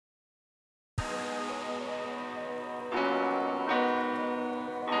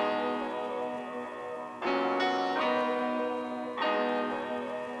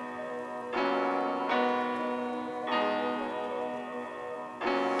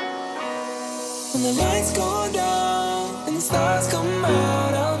When the lights go down and the stars come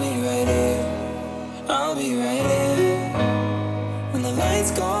out, I'll be right here. I'll be right here. When the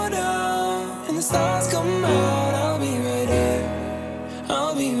lights go down and the stars come out, I'll be right here.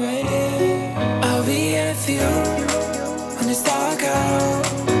 I'll be right here. I'll be here for you when it's dark out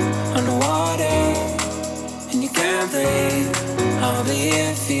on the water and you can't breathe. I'll be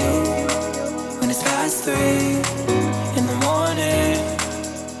here for you when it's past 3 in the morning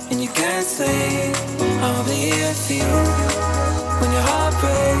and you can't sleep. I'll be here for you when your heart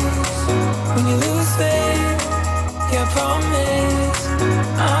breaks, when you lose faith. Yeah, I promise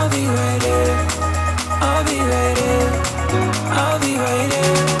I'll be right here. I'll be right here. I'll be right here.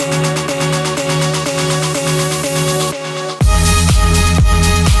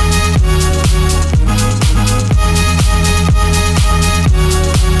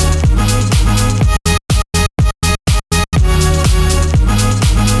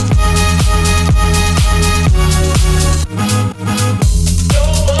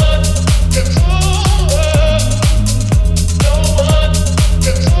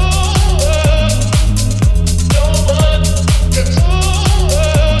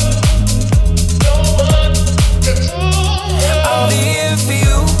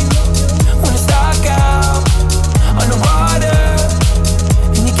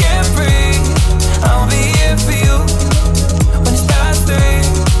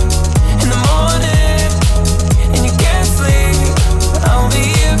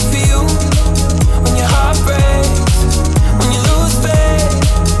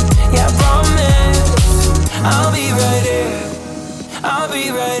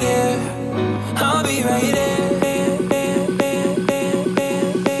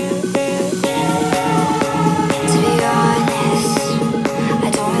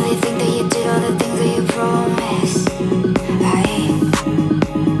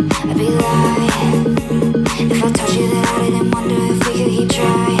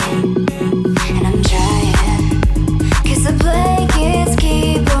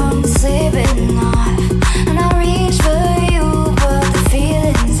 And I reach for you, but the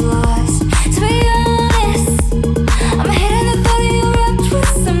feeling's lost. To be honest,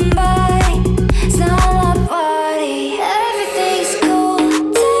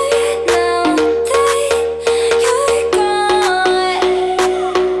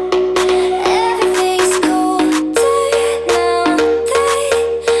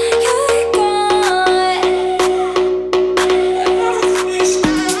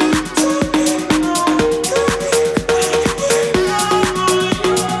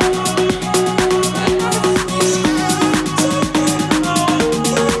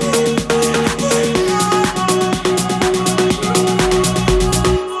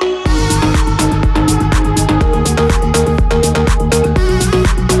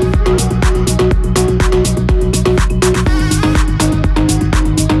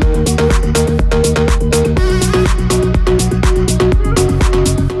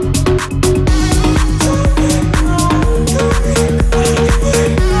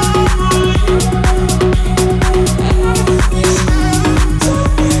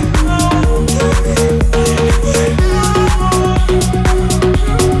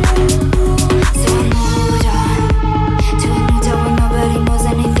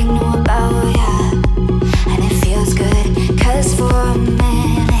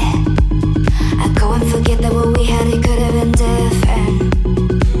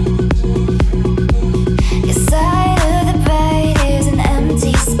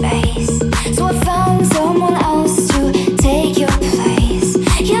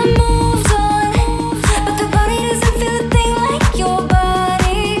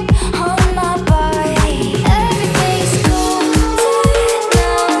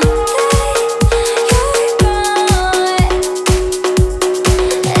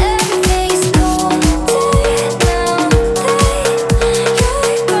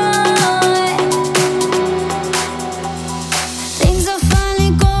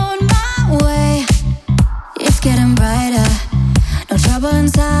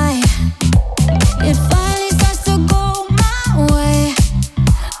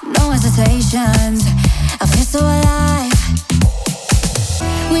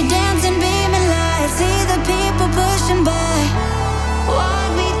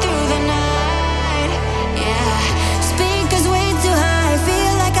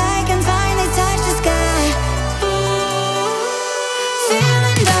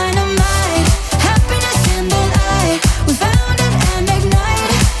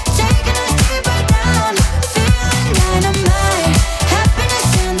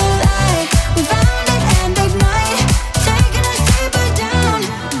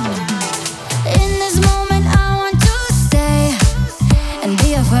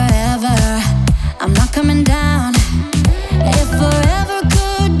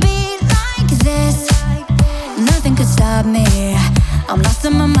 lost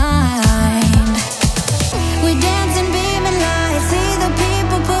in my mind. We dance in beaming lights, see the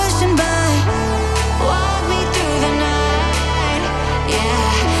people pushing by. Walk me through the night,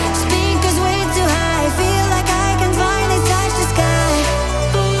 yeah. Speakers way too high, feel like I can finally touch the sky.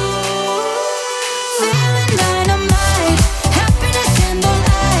 Feeling dynamite, happiness in the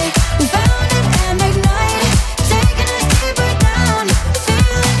light. We found it and ignite, taking us deeper down.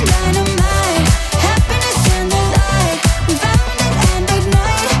 Feeling dynamite, happiness in the light. We found it and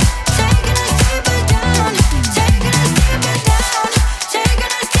ignite, taking us deeper down, taking us deeper down,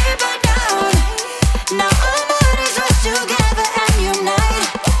 taking us deeper down. Now our bodies rush together and unite.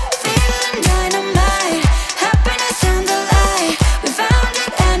 Feeling dynamite, happiness in the light. We found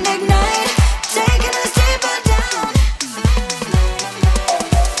it and ignite, taking us deeper down.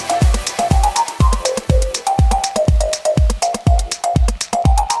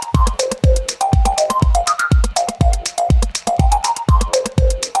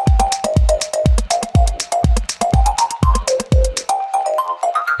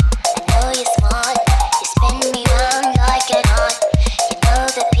 I know you're smart, you spin me round like an art. You know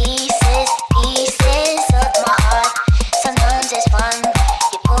the pieces, pieces of my heart. Sometimes it's fun,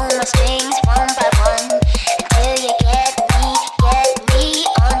 you pull my strings one by one until you get me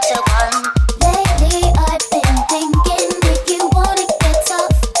onto one. Lately I've been thinking, if you wanna get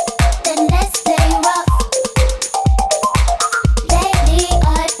tough, then let's play rough. Lately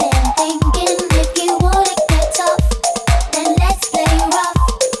I've been thinking, if you wanna get tough, then let's play rough.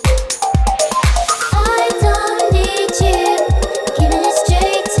 I don't need you giving it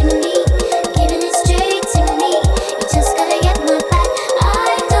straight to me, giving it straight to me. You just gotta get my back.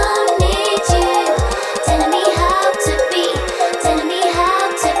 I don't need you telling me how to be, telling me how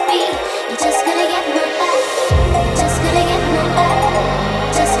to be. You just gotta get my back, just gotta get my back,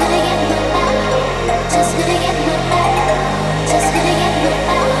 just gotta get my back, just gotta get my back, just gotta get my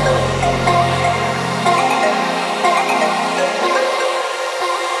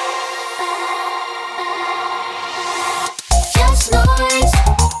Just noise,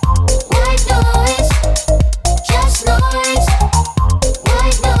 white noise. Just noise,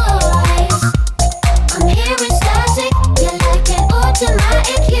 white noise. I'm hearing static, you're like an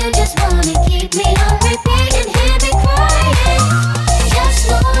automatic. You just wanna keep me on repeat and hear me crying. Just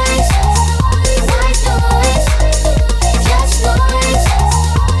noise, white noise. Just noise,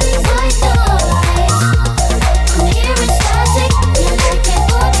 white noise. I'm hearing static, you're like an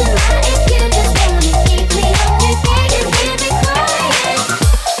automatic. You just wanna keep me on repeat and hear me crying.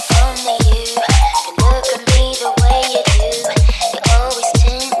 Only you can look at me the way you do. You always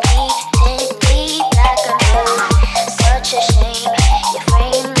tint me black and blue. Such a shame, you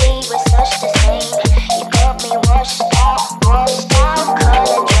frame me with such disdain. You got me washed out, color drained.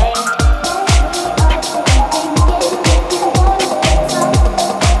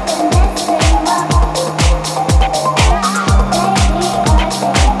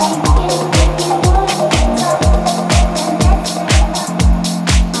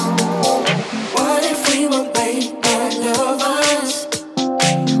 What if we were made by lovers?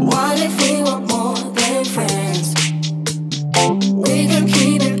 What if we were more than friends? We could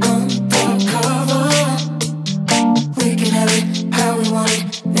keep it undercover. We can have it how we want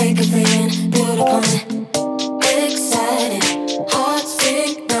it. Make a thing, build upon it. Exciting, hearts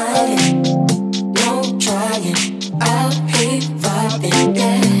igniting. No trying, out here vibing,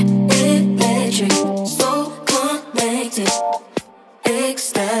 yeah. Electric, so connected.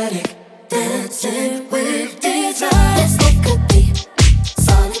 Ecstatic, dancing with desire. This life could be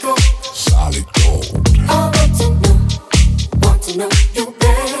solid gold. Solid gold. I want to know you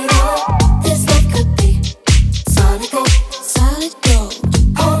better. This life could be solid gold. Solid gold.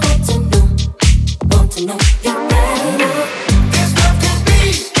 I want to know you better. This love could be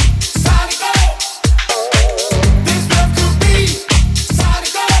solid gold. This love could be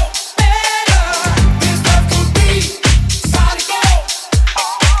solid gold. Better. This love could be solid gold.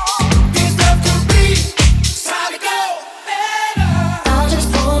 This love could be solid gold. Better. I just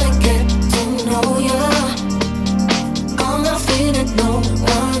wanna get to know ya. I'm not feeling no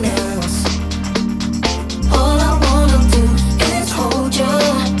one else. All I wanna do is hold ya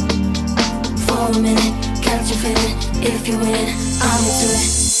for a minute, catch you feeling. If you win, I'm into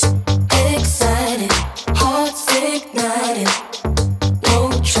it. Excited, hearts igniting. No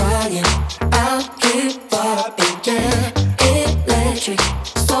trying, out here vibing, yeah. Electric,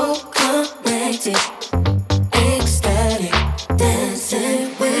 so connected. Ecstatic, dancing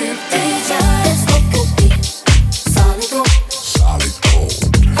with desire. This life could be solid gold. Solid gold.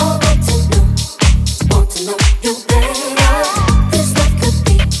 I want to know you better. This life could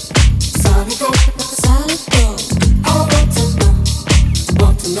be solid gold. Solid gold. I want to know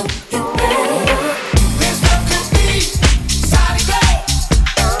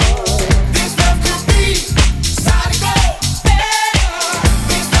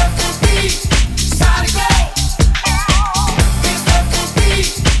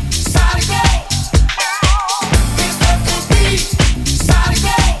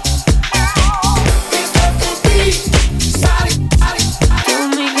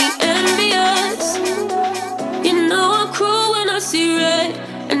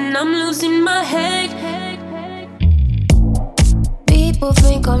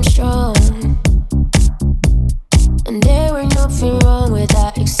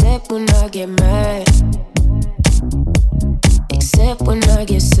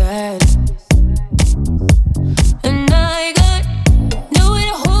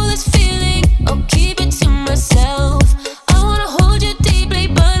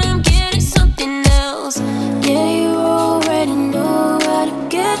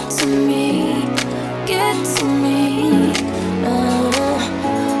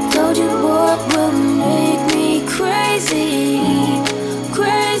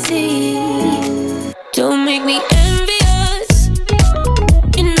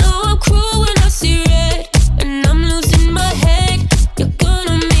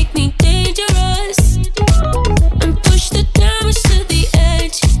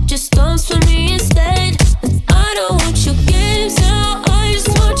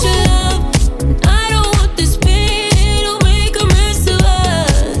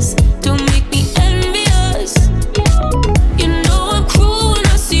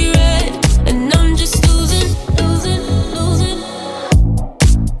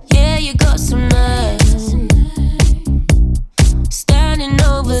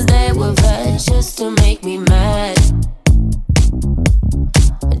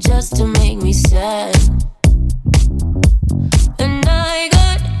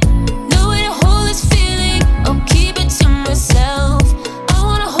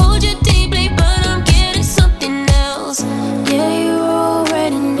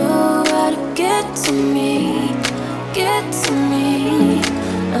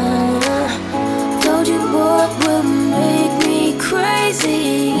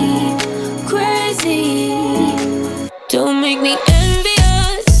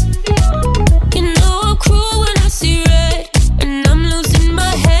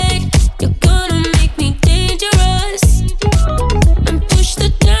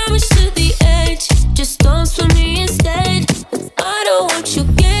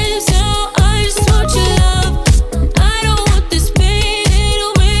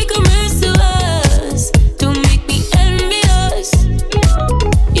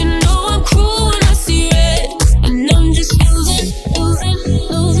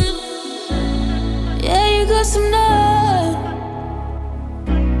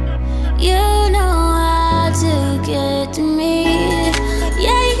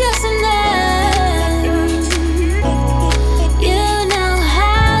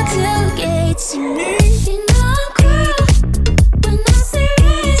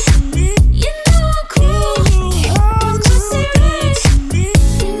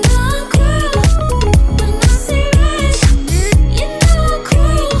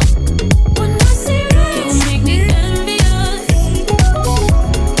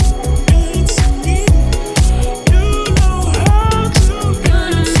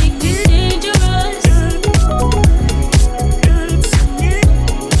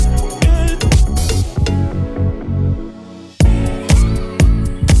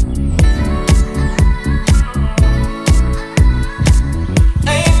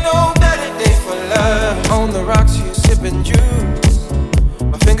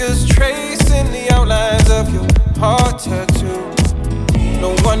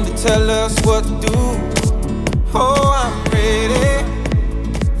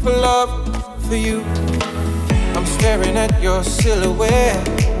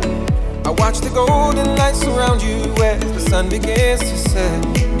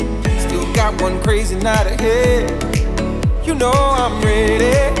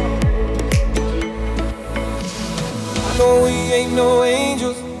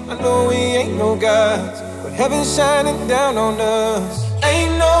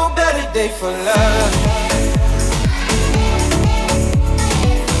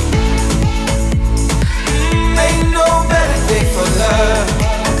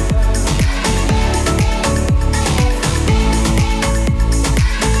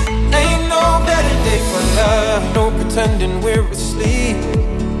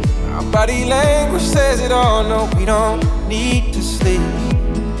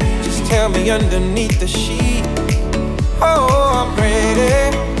Tell me underneath the sheet. Oh, I'm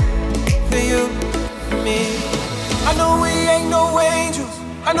ready.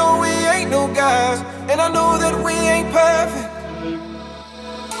 I know we ain't no gods, and I know that we ain't perfect.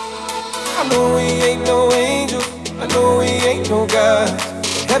 I know we ain't no angels, I know we ain't no gods.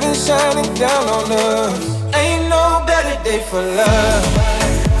 Heaven shining down on us. Ain't no better day for love.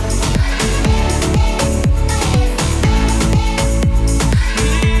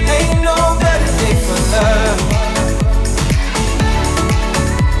 Ain't no better day for love.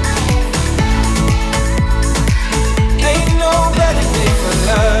 Ain't no better day for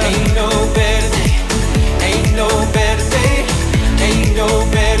love. Ain't no better day. Ain't no better day. Ain't no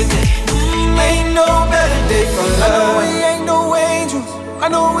better day. Ain't no better day for love. I know we ain't no angels, I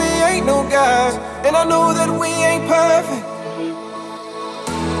know we ain't no gods, and I know that we ain't perfect.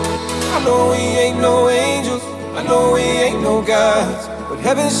 I know we ain't no angels, I know we ain't no gods, but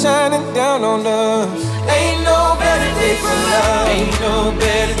heaven's shining down on us. Ain't no better day for love. Ain't no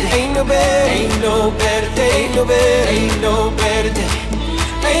better day. Ain't no better. Ain't no better day. Ain't no better. Ain't no better day.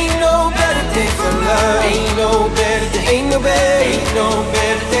 Ain't no better day for love. Ain't no better day. Ain't no better. Ain't no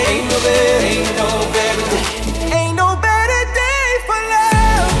better day. Ain't no better. Ain't no better day. Ain't no better day for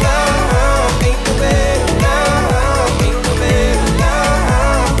love. Ain't no better. Ain't no better.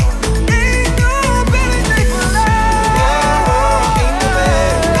 Ain't no better day for love. Ain't no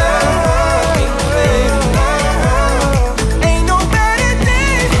better. Ain't no better. Ain't no better day for love. Ain't no better. Ain't no better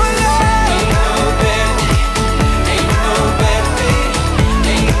day. Ain't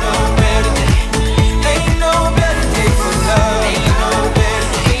no better day. Ain't no better day for love. Ain't no better. Ain't no better. Ain't no better. Ain't no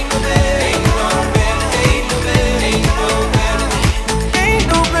better. Ain't no better. Ain't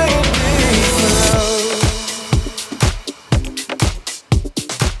no better day for love.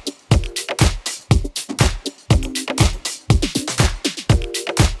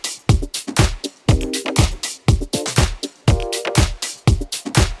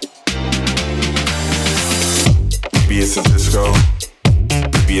 Maybe it's a disco,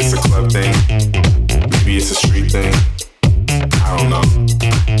 maybe it's a club thing, maybe it's a street thing. I don't know.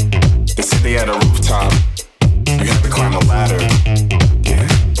 They said they had a rooftop. You had to climb a ladder, yeah,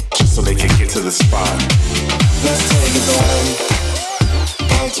 just so they could get to the spot. Let's take it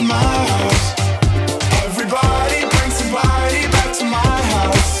back to my house. Everybody bring somebody back to my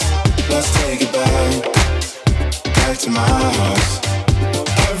house. Let's take it back to my house.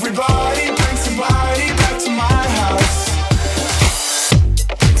 Everybody bring somebody back to my house.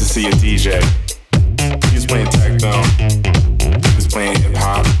 Went to see a DJ. He was playing techno. He was playing hip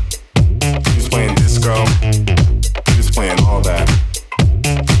hop. He was playing disco. He was playing all that.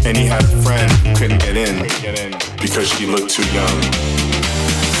 And he had a friend who couldn't get in because she looked too young.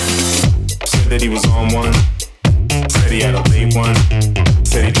 Said that he was on one. Said he had a late one.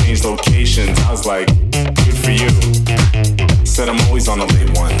 Said he changed locations. I was like, good for you. Said I'm always on a late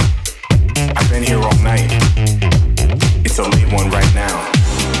one. I've been here all night. It's a late one right now.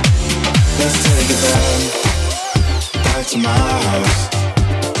 Let's take it back to my house.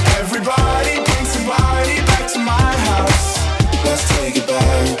 Everybody bring somebody back to my house. Let's take it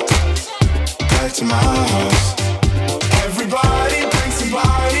back to my house. Everybody bring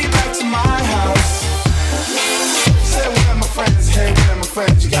somebody back to my house. Say where my friends, hey where my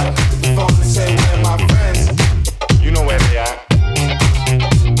friends. You gotta pick the phone and say where my friends. You know where they at.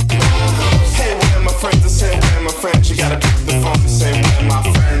 Hey where my friends, I say where my friends. You gotta pick the phone and say where my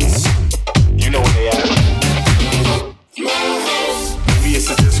friends. You know where they at. Maybe it's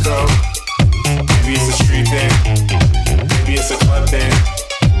a disco. Maybe it's a street thing. Maybe it's a club thing.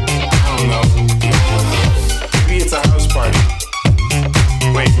 I don't know. Maybe it's a house party.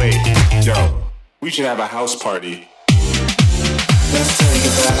 Wait, yo, we should have a house party. Let's take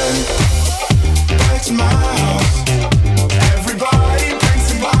it back to my house. Everybody bring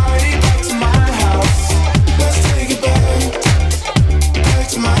somebody back to my house. Let's take it back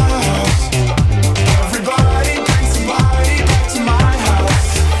to my house. Everybody bring somebody back to my house.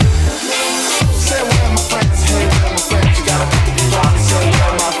 Say where my friends, hey where my friends. You gotta pick the phone and say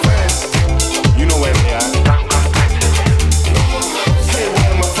where my friends. You know where they at. Hey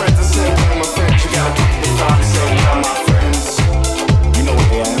where my friends, I say where my friends. You gotta pick the phone and say where my friends. You know where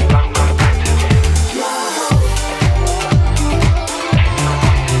they at.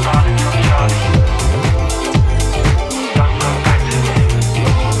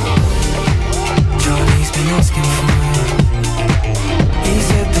 Charlie's been asking for more. He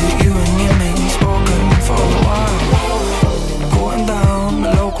said that you and him ain't spoken for a while. Going down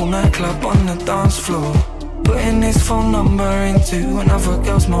the local nightclub on the dance floor, putting his phone number into another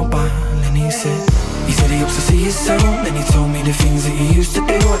girl's mobile. And he said he hopes to see you soon. Then he told me the things that he used to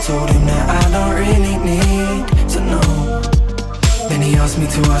do. I told him that I don't really need to know. Then Then he asked me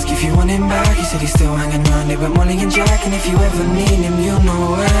to ask if you want him back. He said he's still hanging around here with Molly and Jack, and if you ever need him, you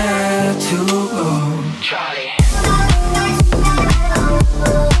know where to go. Charlie.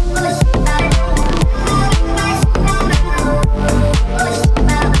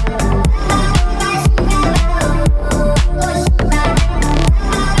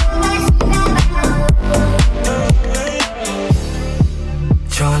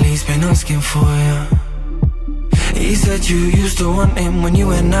 Charlie's been asking for you. He said you used to want him when you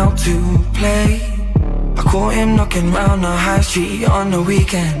went out to play. I caught him knocking round the high street on the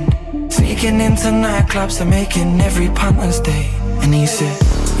weekend, sneaking into nightclubs and making every punter's day. And he said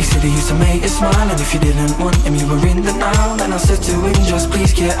he used to make you smile, and if you didn't want him, you were in denial. And I said to him, just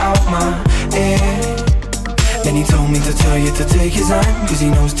please get out my ear. Then he told me to tell you to take his hand, cause he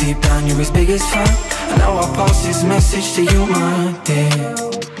knows deep down you're his biggest fan. And now I pass his message to you, my dear.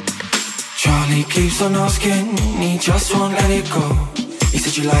 Charlie keeps on asking, he just won't let it go. He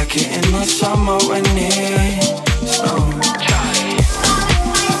said you like it in the summer when it snows.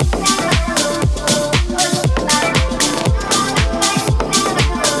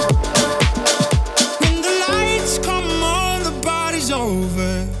 When the lights come on, the party's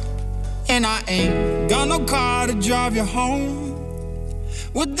over, and I ain't got no car to drive you home.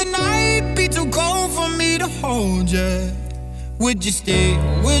 Would the night be too cold for me to hold you? Would you stay?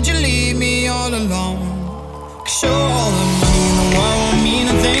 Would you leave me all alone? Cause you're all of me in the world won't mean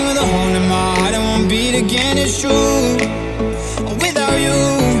a thing with a hole in my heart. It won't beat again, it's true. Without you,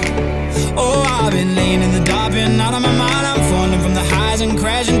 oh, I've been laying in the dark, been out of my mind. I'm falling from the highs and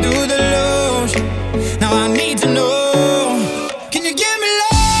crashing through the lows. Now I need to know, can you give me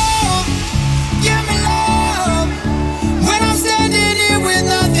love? Give me love. When I'm standing here with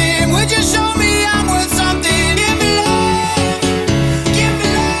nothing, would you show me I'm worth something? Give me love. Give me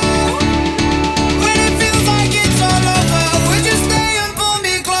love. When it feels like it's all over, would you stay and pull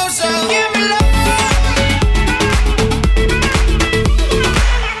me closer? Give me love.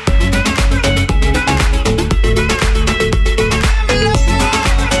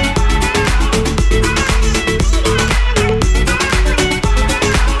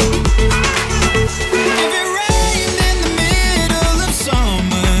 If it rained in the middle of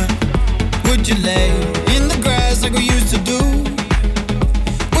summer, would you lay in the grass like we used to do?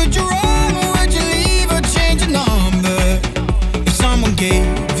 Would you run or would you leave or change your number? If someone gave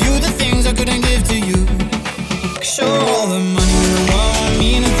you the things I couldn't give to you. Sure, all the money in the world won't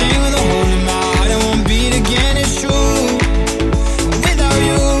mean a thing with a hole in my heart. It won't beat again, it's true. Without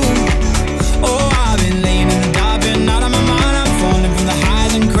you, oh, I've been laying in the dark, been out of my mind. I'm falling from the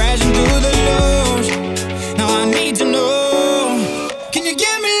highs and crashing through the lows. Now I need to know, can you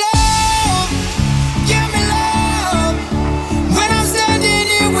give me love? Give me love. When I'm standing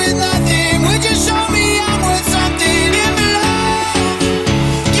here with nothing, would you show me I'm worth something? Give me love.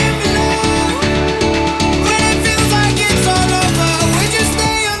 Give me love. When it feels like it's all over, would you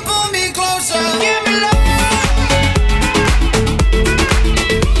stay and pull me closer? Give me love.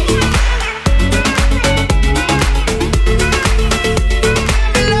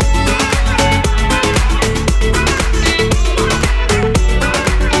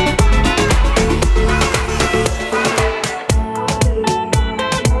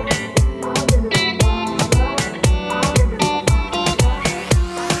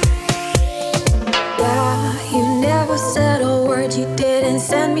 Yeah, you never said a word, you didn't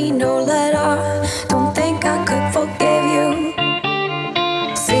send me no letter. Don't think I could forgive you.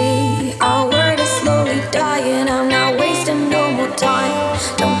 See, our word is slowly dying, I'm not wasting no more time.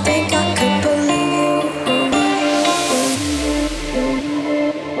 Don't think I could believe you.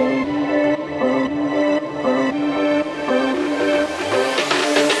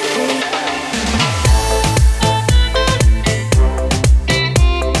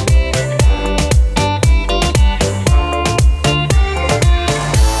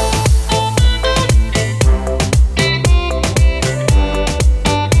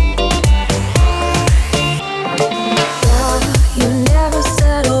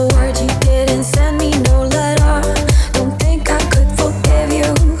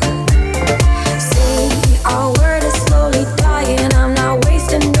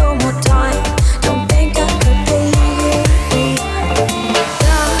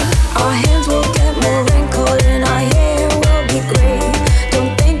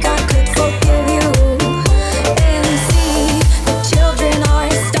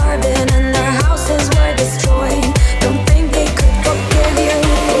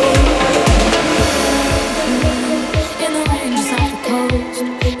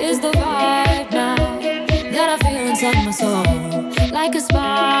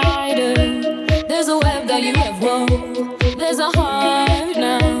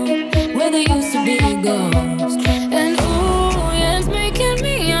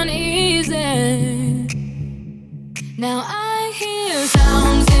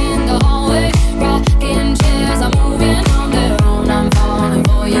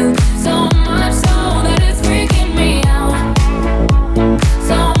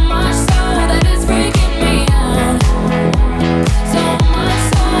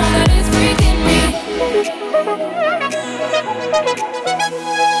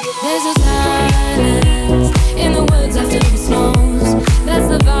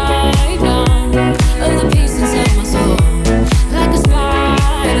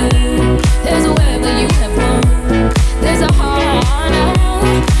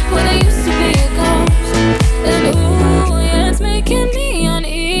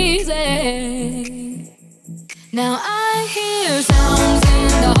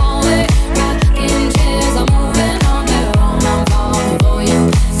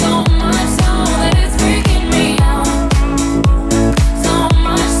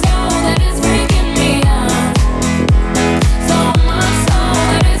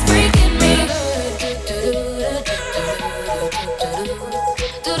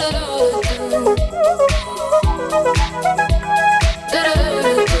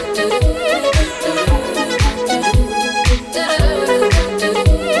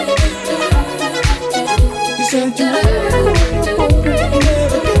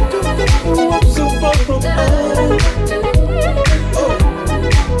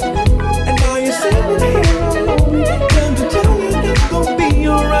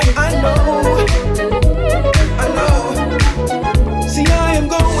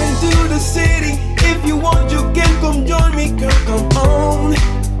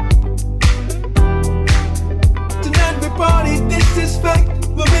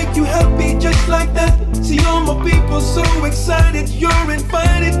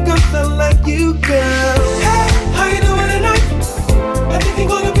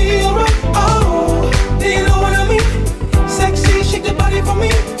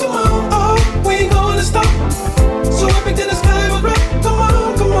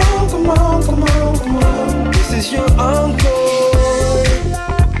 is your encore.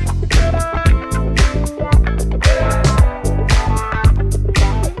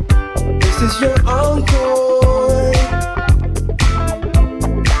 This is your encore.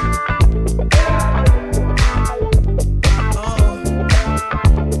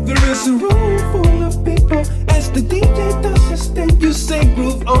 There is a room full of people as the DJ does his thing. You say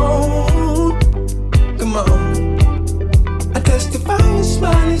groove on. Come on. I testify your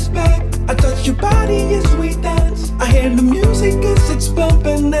smile is back. I touch your body as we dance. I hear the music as it's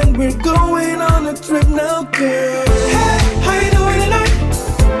bumping, and we're going on a trip now, girl. Hey, how you doing tonight?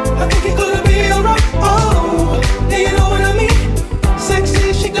 I think it's gonna be alright. Oh, yeah, you know what I mean.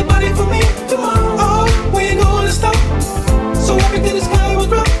 Sexy, shake the body for me. Come on, oh, we ain't gonna stop. So everything the sky will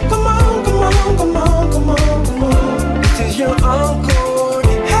drop. Come on, come on, come on, come on, come on. This is your encore.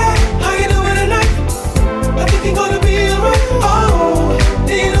 Hey, how you doing tonight? I think it's gonna be alright. Oh,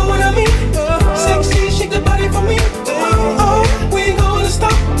 yeah, you know what I mean. Sexy, shake the body for me. Come on, oh, we ain't gonna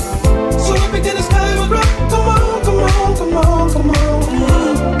stop. So everything the sky will drop. Come on, come on, come on, come on, come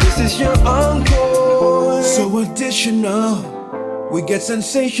on. This is your encore. So additional, we get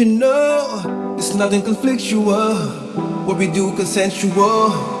sensational. It's nothing conflictual. What we do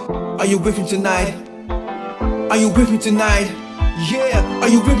consensual. Are you with me tonight? Are you with me tonight? Yeah, are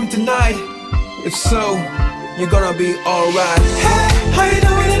you with me tonight? If so, you're gonna be alright. Hey, how you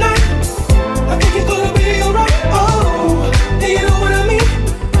doing tonight? I think you're gonna be alright. Oh, yeah, you know what I mean.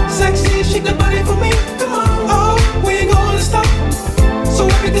 Sexy, shake the body for me. Come on, oh, we ain't gonna stop. So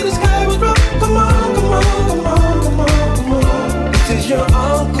everything the sky will drop. Come on, come on, come on, come on, come on. This is your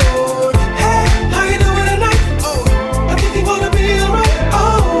encore.